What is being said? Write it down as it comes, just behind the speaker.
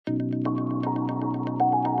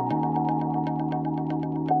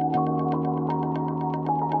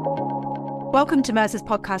Welcome to Mercer's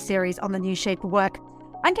podcast series on the new shape of work.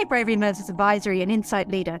 I'm Kate Bravery, Mercer's advisory and insight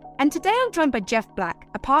leader, and today I'm joined by Jeff Black,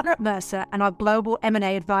 a partner at Mercer and our global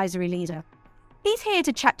M&A advisory leader. He's here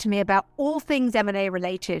to chat to me about all things M&A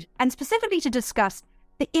related, and specifically to discuss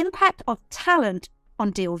the impact of talent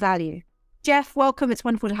on deal value. Jeff, welcome. It's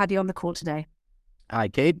wonderful to have you on the call today. Hi,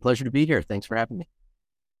 Kate. Pleasure to be here. Thanks for having me.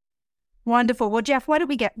 Wonderful. Well, Jeff, why don't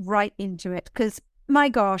we get right into it? Because, my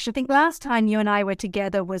gosh, I think last time you and I were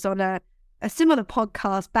together was on a similar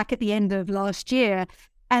podcast back at the end of last year,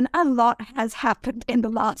 and a lot has happened in the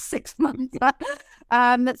last 6 months.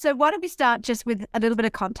 So why don't we start just with a little bit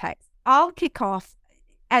of context? I'll kick off.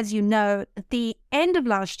 As you know, at the end of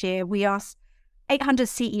last year, we asked 800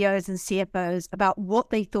 CEOs and CFOs about what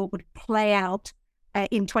they thought would play out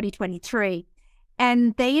in 2023.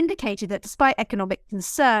 And they indicated that despite economic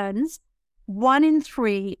concerns, 1 in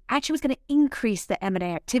 3 actually was going to increase their M&A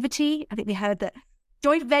activity. I think we heard that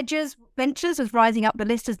joint ventures was rising up the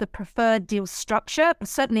list as the preferred deal structure.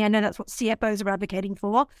 Certainly, I know that's what CFOs are advocating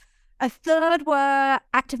for. A third were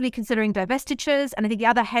actively considering divestitures. And I think the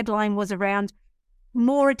other headline was around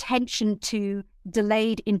more attention to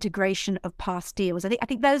delayed integration of past deals. I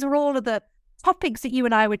think those are all of the topics that you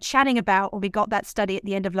and I were chatting about when we got that study at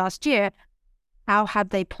the end of last year. How have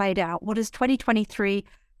they played out? What has 2023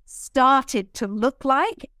 started to look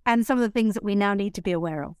like? And some of the things that we now need to be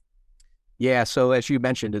aware of. Yeah, so as you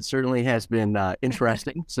mentioned, it certainly has been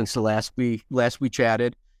interesting since the last we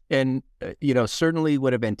chatted, and certainly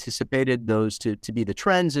would have anticipated those to be the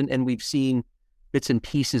trends, and we've seen bits and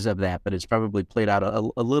pieces of that, but it's probably played out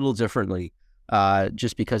a little differently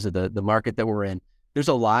just because of the market that we're in. There's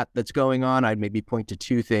a lot that's going on. I'd maybe point to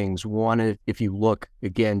 2 things. One, if you look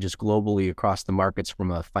again just globally across the markets from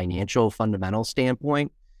a financial fundamental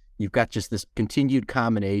standpoint, you've got just this continued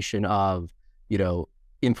combination of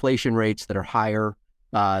inflation rates that are higher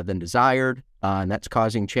than desired, and that's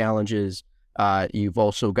causing challenges. You've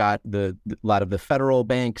also got a lot of the federal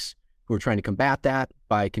banks who are trying to combat that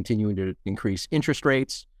by continuing to increase interest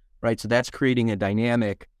rates, right? So that's creating a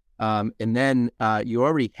dynamic. And then you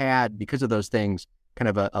already had, because of those things, kind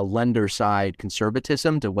of a lender side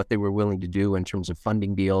conservatism to what they were willing to do in terms of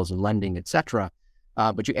funding deals and lending, et cetera.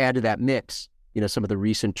 But you add to that mix some of the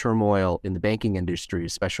recent turmoil in the banking industry,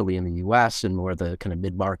 especially in the U.S. and more the kind of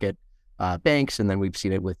mid-market banks. And then we've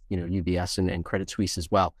seen it with, UBS and Credit Suisse as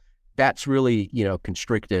well. That's really,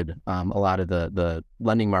 constricted a lot of the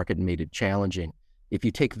lending market and made it challenging. If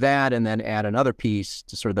you take that and then add another piece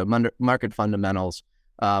to sort of the market fundamentals,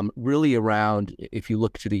 really around, if you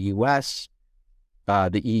look to the U.S.,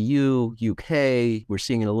 the EU, UK, we're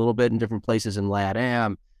seeing it a little bit in different places in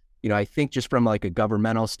LATAM. I think just from like a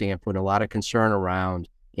governmental standpoint, a lot of concern around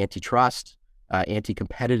antitrust,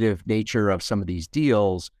 anti-competitive nature of some of these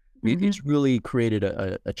deals. Mm-hmm. It's really created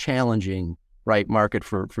a challenging market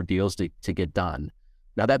for deals to get done.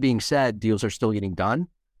 Now, that being said, deals are still getting done.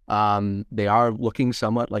 They are looking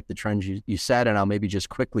somewhat like the trends you said, and I'll maybe just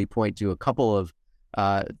quickly point to a couple of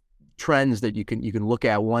trends that you can look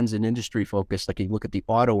at. One's an industry focus, like you look at the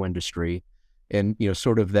auto industry. And,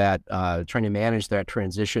 sort of that trying to manage that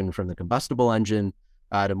transition from the combustible engine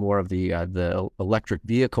to more of the electric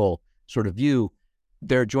vehicle sort of view.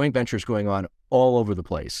 There are joint ventures going on all over the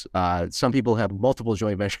place. Some people have multiple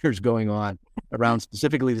joint ventures going on around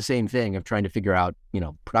specifically the same thing of trying to figure out,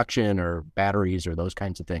 production or batteries or those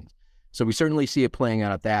kinds of things. So we certainly see it playing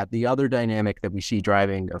out at that. The other dynamic that we see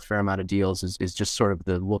driving a fair amount of deals is just sort of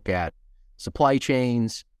the look at supply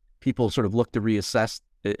chains. People sort of look to reassess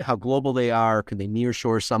how global they are. Can they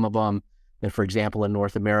nearshore some of them? And for example, in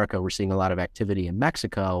North America, we're seeing a lot of activity in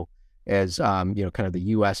Mexico as, kind of the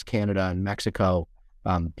U.S., Canada, and Mexico.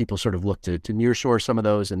 People sort of look to nearshore some of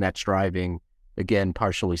those, and that's driving, again,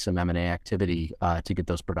 partially some M&A activity to get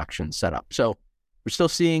those productions set up. So we're still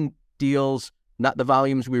seeing deals, not the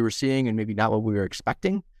volumes we were seeing and maybe not what we were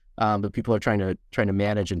expecting, but people are trying to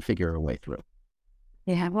manage and figure a way through.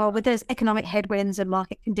 Yeah, well, with those economic headwinds and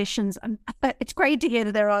market conditions, it's great to hear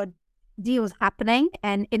that there are deals happening,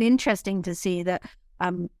 and interesting to see that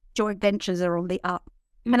joint ventures are on the up.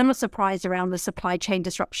 And I'm not surprised around the supply chain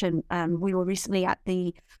disruption. We were recently at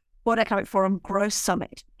the World Economic Forum Growth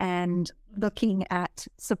Summit, and looking at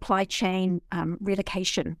supply chain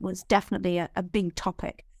relocation was definitely a big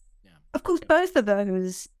topic. Yeah. Of course, both of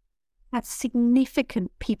those have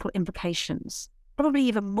significant people implications. Probably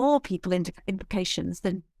even more people implications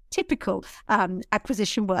than typical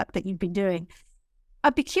acquisition work that you've been doing.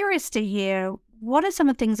 I'd be curious to hear, what are some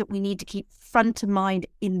of the things that we need to keep front of mind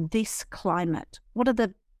in this climate? What are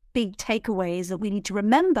the big takeaways that we need to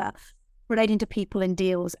remember relating to people and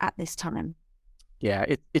deals at this time? Yeah,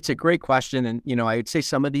 it's a great question. And, I would say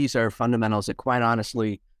some of these are fundamentals that quite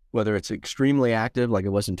honestly, whether it's extremely active like it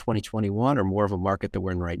was in 2021 or more of a market that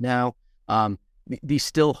we're in right now, these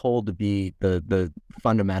still hold to be the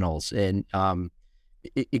fundamentals. And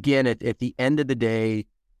again, at the end of the day,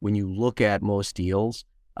 when you look at most deals,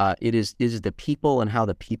 it is the people and how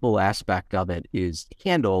the people aspect of it is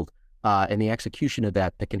handled, and the execution of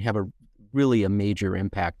that can have a major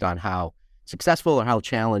impact on how successful or how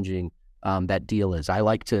challenging that deal is. I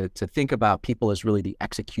like to think about people as really the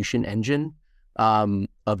execution engine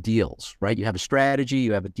of deals, right? You have a strategy,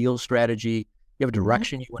 you have a deal strategy, you have a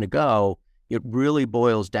direction you want to go. It really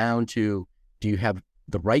boils down to, do you have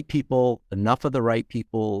the right people, enough of the right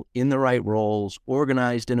people in the right roles,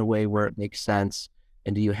 organized in a way where it makes sense?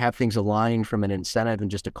 And do you have things aligned from an incentive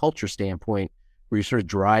and just a culture standpoint where you're sort of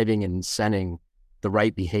driving and incenting the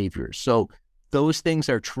right behaviors? So those things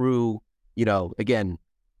are true, again,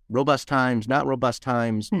 robust times, not robust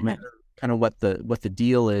times, no matter kind of what the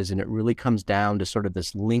deal is. And it really comes down to sort of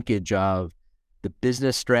this linkage of the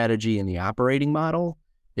business strategy and the operating model,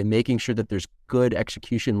 and making sure that there's good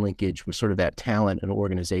execution linkage with sort of that talent and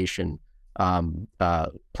organization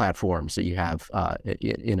platforms that you have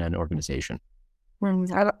in an organization.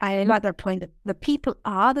 I like that point. The people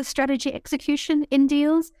are the strategy execution in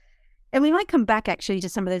deals. And we might come back actually to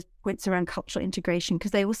some of those points around cultural integration,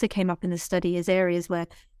 because they also came up in the study as areas where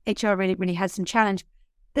HR really, really has some challenge.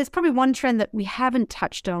 There's probably one trend that we haven't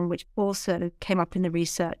touched on, which also came up in the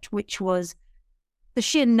research, which was the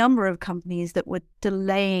sheer number of companies that were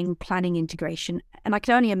delaying planning integration. And I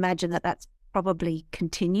can only imagine that that's probably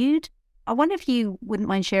continued. I wonder if you wouldn't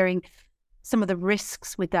mind sharing some of the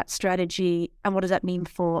risks with that strategy, and what does that mean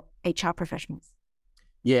for HR professionals?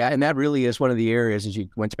 Yeah, and that really is one of the areas, as you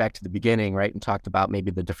went back to the beginning, right, and talked about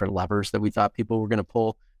maybe the different levers that we thought people were going to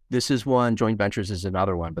pull. This is one, joint ventures is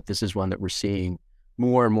another one, but this is one that we're seeing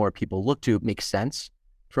more and more people look to. It makes sense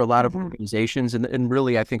for a lot of organizations. And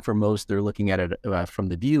really, I think for most, they're looking at it from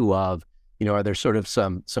the view of, are there sort of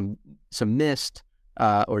some missed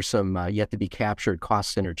or some yet to be captured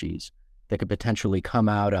cost synergies that could potentially come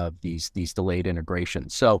out of these delayed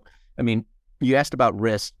integrations. So, I mean, you asked about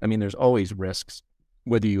risk. I mean, there's always risks,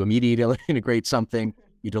 whether you immediately integrate something,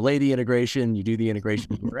 you delay the integration, you do the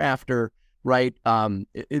integration after, right?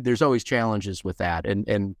 There's always challenges with that.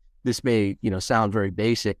 And this may, sound very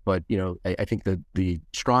basic, but, I think the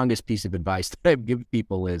strongest piece of advice that I give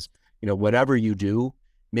people is, whatever you do,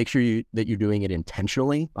 make sure that you're doing it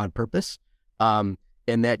intentionally on purpose,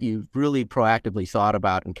 and that you've really proactively thought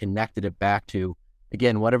about and connected it back to,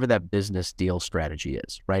 again, whatever that business deal strategy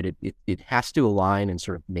is, right? It has to align and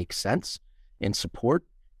sort of make sense and support.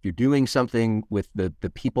 If you're doing something with the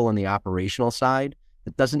people on the operational side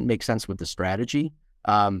that doesn't make sense with the strategy,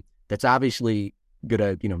 that's obviously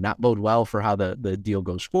going to, not bode well for how the deal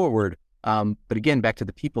goes forward. But again, back to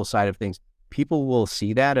the people side of things, people will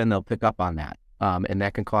see that and they'll pick up on that. And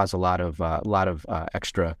that can cause a lot of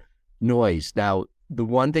extra noise. Now, the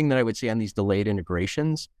one thing that I would say on these delayed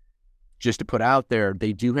integrations, just to put out there,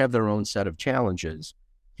 they do have their own set of challenges.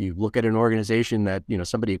 If you look at an organization that,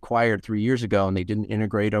 somebody acquired 3 years ago and they didn't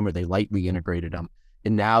integrate them, or they lightly integrated them,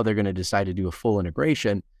 and now they're going to decide to do a full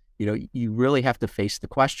integration, you really have to face the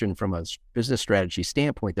question from a business strategy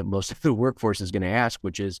standpoint that most of the workforce is going to ask,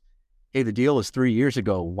 which is, hey, the deal was 3 years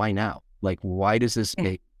ago. Why now? Like, why does this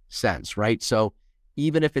make sense, right? So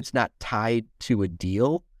even if it's not tied to a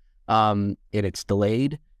deal and it's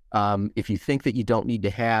delayed, if you think that you don't need to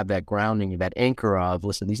have that grounding, that anchor of,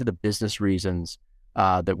 listen, these are the business reasons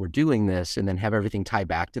that we're doing this, and then have everything tie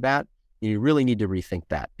back to that, you really need to rethink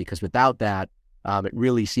that, because without that, it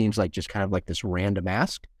really seems like just kind of like this random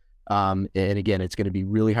ask. And again, it's going to be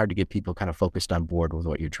really hard to get people kind of focused on board with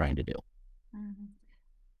what you're trying to do.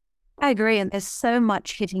 I agree. And there's so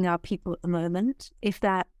much hitting our people at the moment. If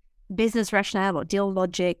that business rationale or deal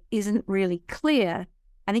logic isn't really clear,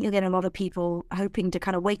 I think you'll get a lot of people hoping to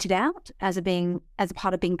kind of wait it out as a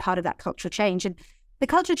part of being part of that cultural change. And the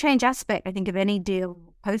cultural change aspect, I think, of any deal,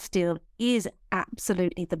 post-deal, is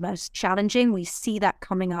absolutely the most challenging. We see that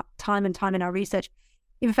coming up time and time in our research.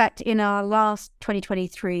 In fact, in our last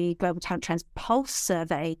 2023 Global Talent Trends Pulse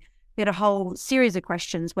survey, we had a whole series of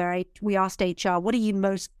questions where we asked HR, what are you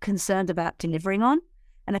most concerned about delivering on?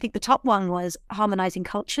 And I think the top one was harmonizing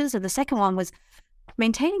cultures. And the second one was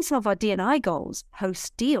maintaining some of our D&I goals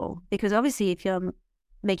post-deal. Because obviously, if you're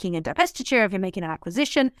making a divestiture, if you're making an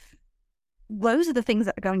acquisition, those are the things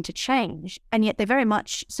that are going to change. And yet they very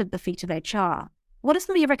much sit at the feet of HR. What are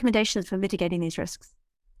some of your recommendations for mitigating these risks?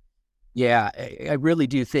 Yeah, I really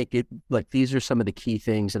do think these are some of the key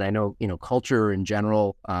things. And I know, culture in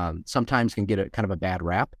general sometimes can get a kind of a bad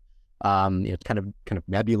rap. It's kind of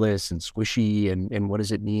nebulous and squishy, and what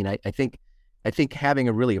does it mean? I think having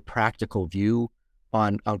a practical view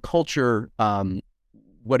on culture,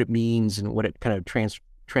 what it means and what it kind of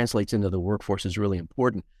translates into the workforce is really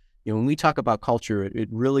important. When we talk about culture, it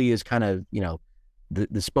really is kind of,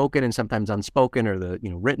 the spoken and sometimes unspoken, or the,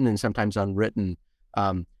 written and sometimes unwritten,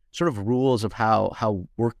 sort of rules of how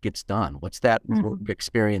work gets done. What's that work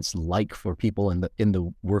experience like for people in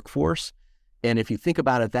the workforce? And if you think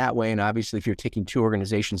about it that way, and obviously if you're taking two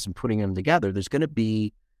organizations and putting them together, there's going to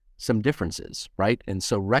be some differences, right? And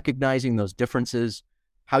so recognizing those differences,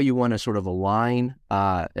 how you want to sort of align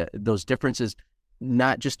those differences,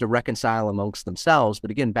 not just to reconcile amongst themselves,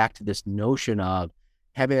 but again, back to this notion of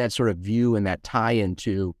having that sort of view and that tie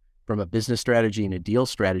into, from a business strategy and a deal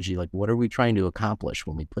strategy, like what are we trying to accomplish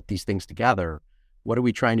when we put these things together? What are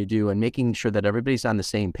we trying to do? And making sure that everybody's on the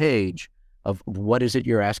same page of what is it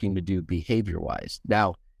you're asking to do behavior-wise.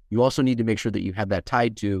 Now, you also need to make sure that you have that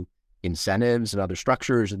tied to incentives and other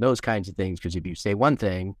structures and those kinds of things, because if you say one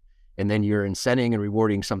thing and then you're incenting and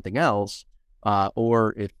rewarding something else,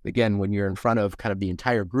 or if, again, when you're in front of kind of the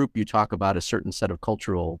entire group, you talk about a certain set of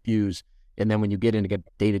cultural views, and then when you get into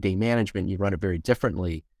day-to-day management, you run it very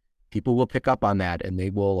differently, people will pick up on that and they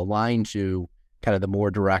will align to kind of the more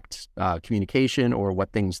direct communication, or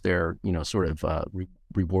what things they're, sort of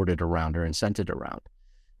rewarded around or incented around.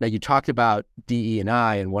 Now, you talked about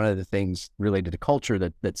DE&I, and one of the things related to culture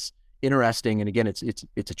that's interesting, and again, it's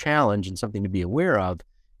a challenge and something to be aware of,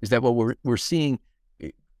 is that what we're seeing,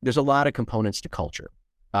 there's a lot of components to culture,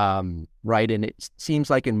 right? And it seems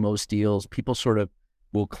like in most deals, people sort of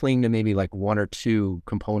will cling to maybe like one or two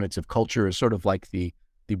components of culture as sort of like the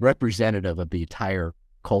representative of the entire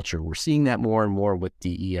culture. We're seeing that more and more with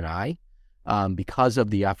DE&I, because of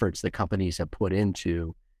the efforts that companies have put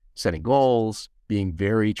into setting goals, being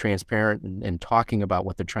very transparent, and talking about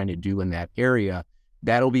what they're trying to do in that area.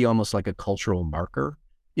 That'll be almost like a cultural marker,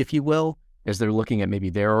 if you will, as they're looking at maybe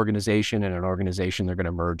their organization and an organization they're going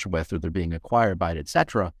to merge with, or they're being acquired by it, et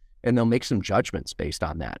cetera. And they'll make some judgments based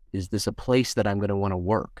on that. Is this a place that I'm going to want to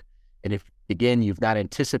work? And if, again, you've not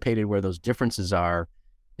anticipated where those differences are,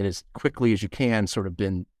 and as quickly as you can sort of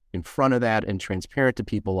been in front of that and transparent to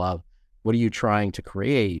people of what are you trying to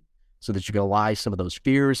create, so that you can allay some of those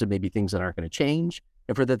fears and maybe things that aren't going to change.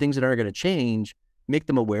 And for the things that aren't going to change, make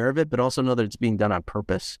them aware of it, but also know that it's being done on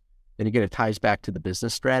purpose. And again, it ties back to the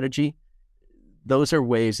business strategy. Those are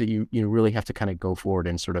ways that you really have to kind of go forward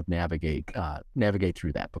and sort of navigate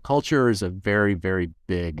through that. But culture is a very, very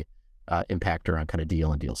big impactor on kind of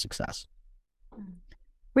deal success.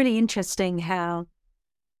 Really interesting how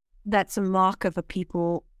that's a mark of a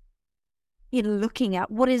people in looking at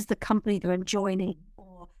what is the company that I'm joining,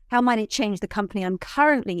 or how might it change the company I'm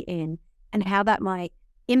currently in, and how that might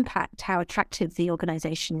impact how attractive the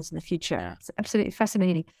organization is in the future. Yeah. It's absolutely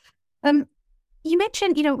fascinating. You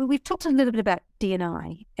mentioned, we've talked a little bit about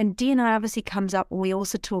D&I, and D&I obviously comes up when we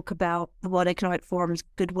also talk about the World Economic Forum's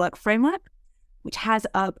Good Work Framework, which has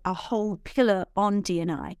a whole pillar on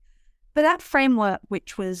D&I. But that framework,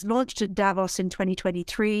 which was launched at Davos in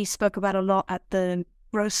 2023, spoke about a lot at the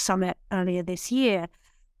Growth Summit earlier this year,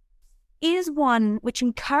 is one which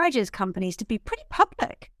encourages companies to be pretty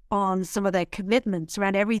public on some of their commitments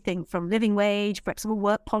around everything from living wage, flexible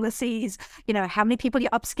work policies, how many people you're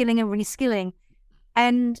upskilling and reskilling.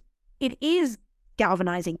 And it is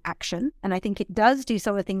galvanizing action. And I think it does do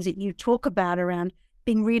some of the things that you talk about around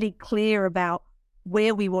being really clear about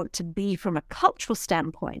where we want to be from a cultural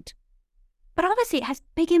standpoint. But obviously it has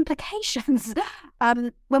big implications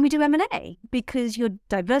when we do M&A, because your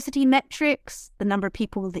diversity metrics, the number of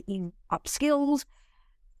people that you upskilled,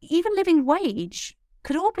 even living wage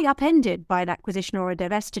could all be upended by an acquisition or a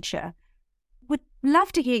divestiture. Would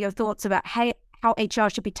love to hear your thoughts about how HR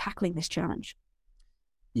should be tackling this challenge.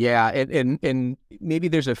 Yeah, and maybe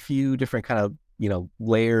there's a few different kind of,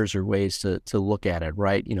 layers or ways to look at it,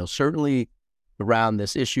 right? Certainly around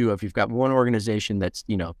this issue of, you've got one organization that's,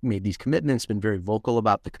 made these commitments, been very vocal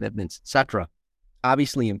about the commitments, et cetera.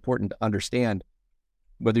 Obviously important to understand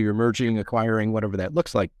whether you're merging, acquiring, whatever that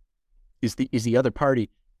looks like, is the other party,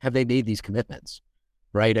 have they made these commitments,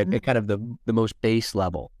 right? Mm-hmm. At kind of the most base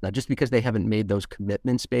level. Now, just because they haven't made those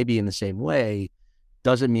commitments maybe in the same way,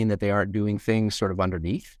 doesn't mean that they aren't doing things sort of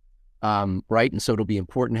underneath, right? And so it'll be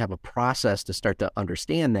important to have a process to start to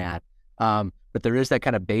understand that. But there is that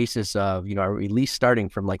kind of basis of, are we at least starting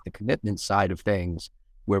from like the commitment side of things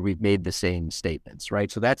where we've made the same statements, right?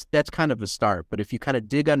 So that's kind of a start. But if you kind of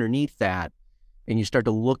dig underneath that and you start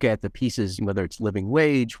to look at the pieces, whether it's living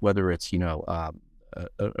wage, whether it's,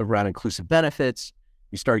 around inclusive benefits,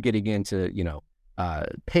 you start getting into,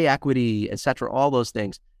 pay equity, et cetera, all those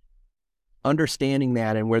things. understanding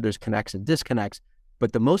that and where there's connects and disconnects.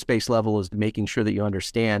 But the most base level is making sure that you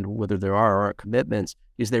understand whether there are or aren't commitments.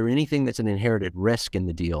 Is there anything that's an inherited risk in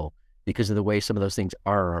the deal because of the way some of those things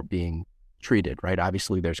are being treated, right?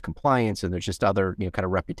 Obviously, there's compliance and there's just other, kind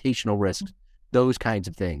of reputational risks, those kinds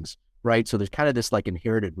of things, right? So there's kind of this like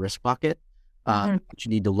inherited risk bucket that you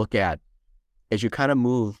need to look at. As you kind of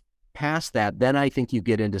move past that, then I think you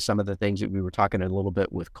get into some of the things that we were talking a little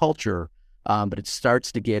bit with culture, but it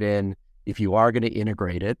starts to get in if you are going to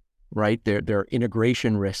integrate it, right? There are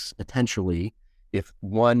integration risks potentially. If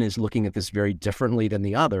one is looking at this very differently than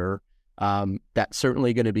the other, that's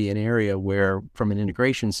certainly going to be an area where, from an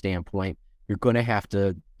integration standpoint, you're going to have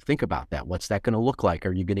to think about that. What's that going to look like?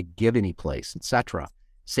 Are you going to give any place, et cetera?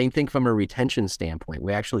 Same thing from a retention standpoint.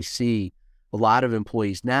 We actually see a lot of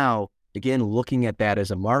employees now, again, looking at that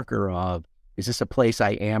as a marker of, is this a place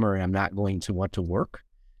I am or am not going to want to work?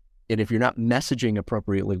 And if you're not messaging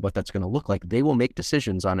appropriately what that's going to look like, they will make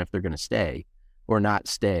decisions on if they're going to stay or not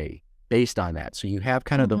stay based on that. So you have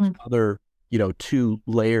kind of those other, two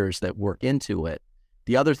layers that work into it.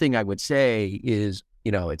 The other thing I would say is,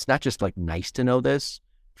 it's not just like nice to know this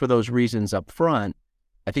for those reasons up front.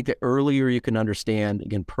 I think the earlier you can understand,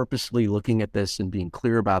 again, purposely looking at this and being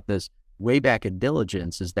clear about this way back in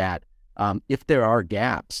diligence, is that if there are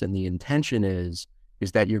gaps and the intention is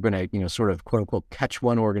that you're going to, sort of quote unquote, catch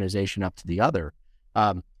one organization up to the other,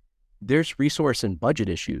 there's resource and budget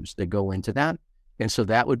issues that go into that. And so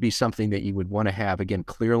that would be something that you would want to have, again,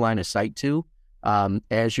 clear line of sight to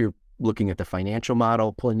as you're looking at the financial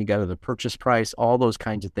model, pulling together the purchase price, all those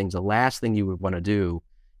kinds of things. The last thing you would want to do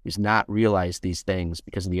is not realize these things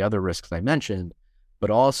because of the other risks I mentioned, but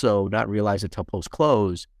also not realize it till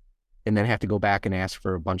post-close and then have to go back and ask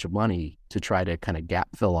for a bunch of money to try to kind of gap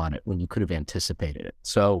fill on it when you could have anticipated it.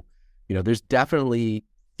 So, there's definitely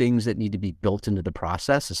things that need to be built into the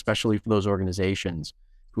process, especially for those organizations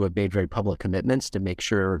who have made very public commitments, to make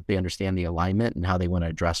sure they understand the alignment and how they want to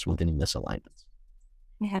address with any misalignments.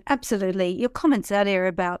 Yeah, absolutely. Your comments earlier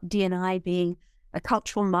about D&I being a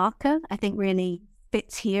cultural marker, I think really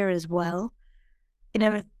fits here as well.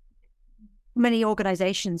 Many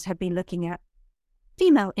organizations have been looking at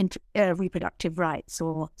female reproductive rights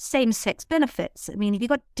or same-sex benefits. I mean, if you've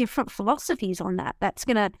got different philosophies on that, that's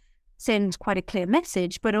going to send quite a clear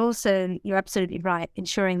message, but also you're absolutely right,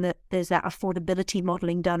 ensuring that there's that affordability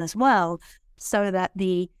modeling done as well, so that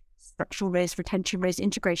the structural risk, retention risk,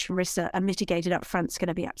 integration risks are mitigated up front is going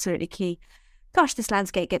to be absolutely key. Gosh, this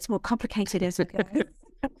landscape gets more complicated as we go.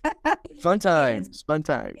 Fun times.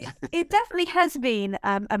 It definitely has been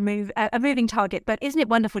a moving target, but isn't it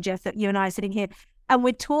wonderful, Jeff, that you and I are sitting here and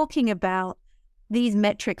we're talking about these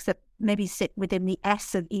metrics that maybe sit within the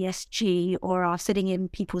S of ESG or are sitting in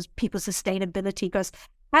people's sustainability, because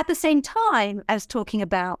at the same time as talking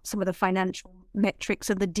about some of the financial metrics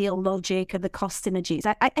and the deal logic and the cost synergies.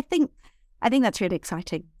 I think that's really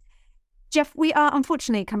exciting. Jeff, we are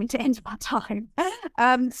unfortunately coming to the end of our time.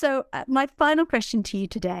 So my final question to you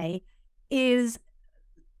today is,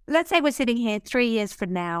 let's say we're sitting here 3 years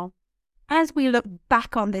from now, as we look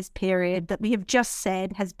back on this period that we have just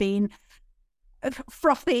said has been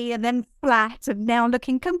frothy and then flat and now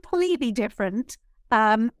looking completely different.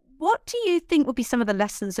 What do you think would be some of the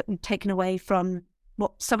lessons that we've taken away from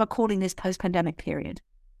what some are calling this post-pandemic period?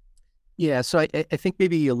 Yeah, so I think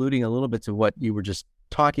maybe alluding a little bit to what you were just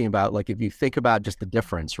talking about, like if you think about just the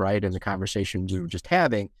difference, right, in the conversation we were just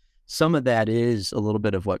having, some of that is a little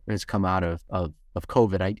bit of what has come out of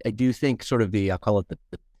COVID. I do think sort of I'll call it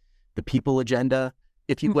the people agenda,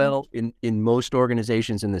 if you will, in most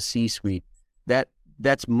organizations in the C-suite,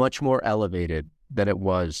 that's much more elevated than it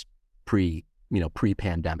was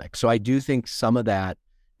pre-pandemic. So I do think some of that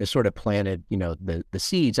has sort of planted, the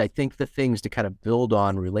seeds. I think the things to kind of build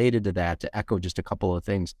on related to that, to echo just a couple of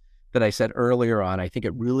things that I said earlier on, I think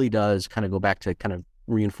it really does kind of go back to kind of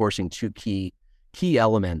reinforcing two key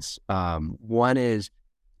elements. One is,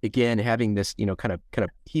 again, having this, kind of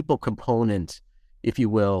people component, if you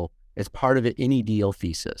will, as part of any deal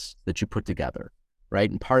thesis that you put together, right?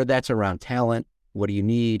 And part of that's around talent. What do you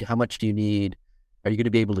need? How much do you need? Are you going to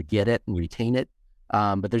be able to get it and retain it?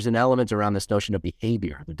 But there's an element around this notion of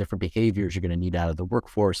behavior, the different behaviors you're going to need out of the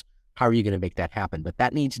workforce. How are you going to make that happen? But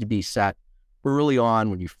that needs to be set early on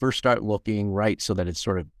when you first start looking, right, so that it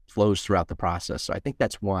sort of flows throughout the process. So I think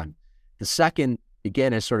that's one. The second,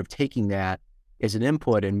 again, is sort of taking that as an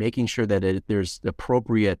input and making sure that there's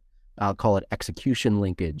appropriate, I'll call it execution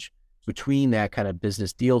linkage between that kind of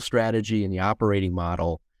business deal strategy and the operating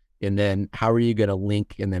model, and then how are you going to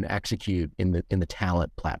link and then execute in the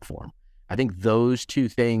talent platform. I think those two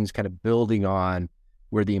things kind of building on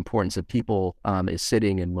where the importance of people is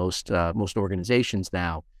sitting in most organizations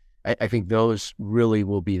now. I think those really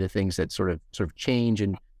will be the things that sort of change.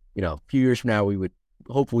 And a few years from now, we would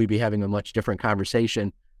hopefully be having a much different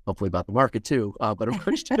conversation, hopefully about the market too, but a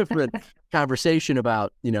much different conversation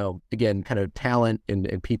about, again, kind of talent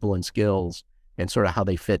and people and skills and sort of how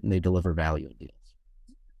they fit and they deliver value in deals.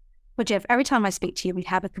 Well, Jeff, every time I speak to you, we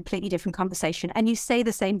have a completely different conversation and you say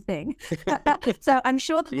the same thing. So I'm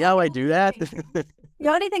sure. See how I do that? The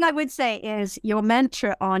only thing I would say is your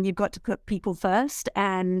mantra on you've got to put people first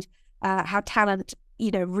and how talent,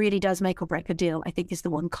 really does make or break a deal, I think is the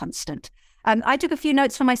one constant. I took a few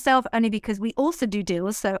notes for myself only because we also do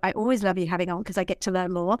deals. So I always love you having on because I get to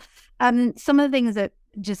learn more. Some of the things that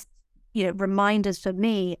just, reminders for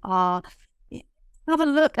me are have a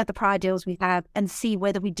look at the prior deals we have and see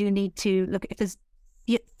whether we do need to look if there's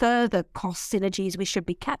further cost synergies we should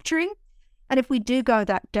be capturing. And if we do go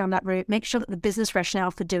down that route, make sure that the business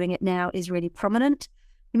rationale for doing it now is really prominent.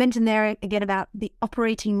 You mentioned there again about the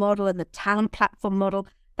operating model and the talent platform model.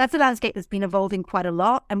 That's a landscape that's been evolving quite a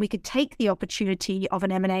lot. And we could take the opportunity of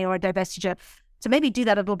an M&A or a divestiture to maybe do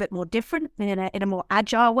that a little bit more different in a more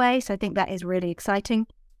agile way. So I think that is really exciting.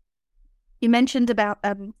 You mentioned about,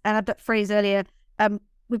 I had that phrase earlier,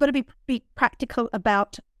 we've got to be practical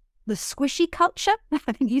about the squishy culture.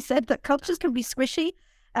 I think you said that cultures can be squishy.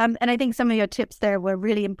 And I think some of your tips there were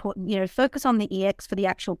really important. Focus on the EX for the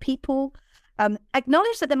actual people.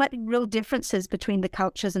 Acknowledge that there might be real differences between the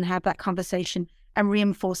cultures and have that conversation and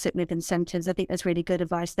reinforce it with incentives. I think that's really good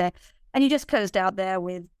advice there. And you just closed out there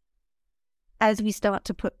with, as we start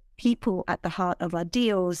to put people at the heart of our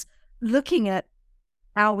deals, looking at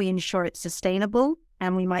how we ensure it's sustainable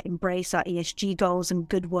and we might embrace our ESG goals and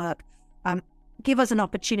good work. Give us an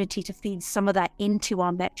opportunity to feed some of that into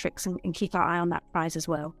our metrics and keep our eye on that prize as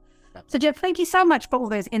well. So Jeff, thank you so much for all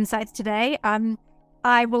those insights today.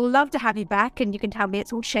 I will love to have you back and you can tell me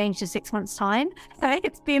it's all changed in 6 months' time.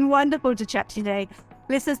 It's been wonderful to chat today.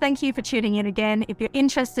 Listeners, thank you for tuning in again. If you're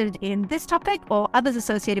interested in this topic or others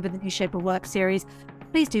associated with the New Shape of Work series,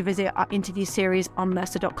 please do visit our interview series on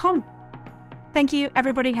Mercer.com. Thank you,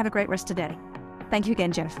 everybody. Have a great rest of the day. Thank you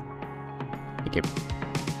again, Jeff. Thank you.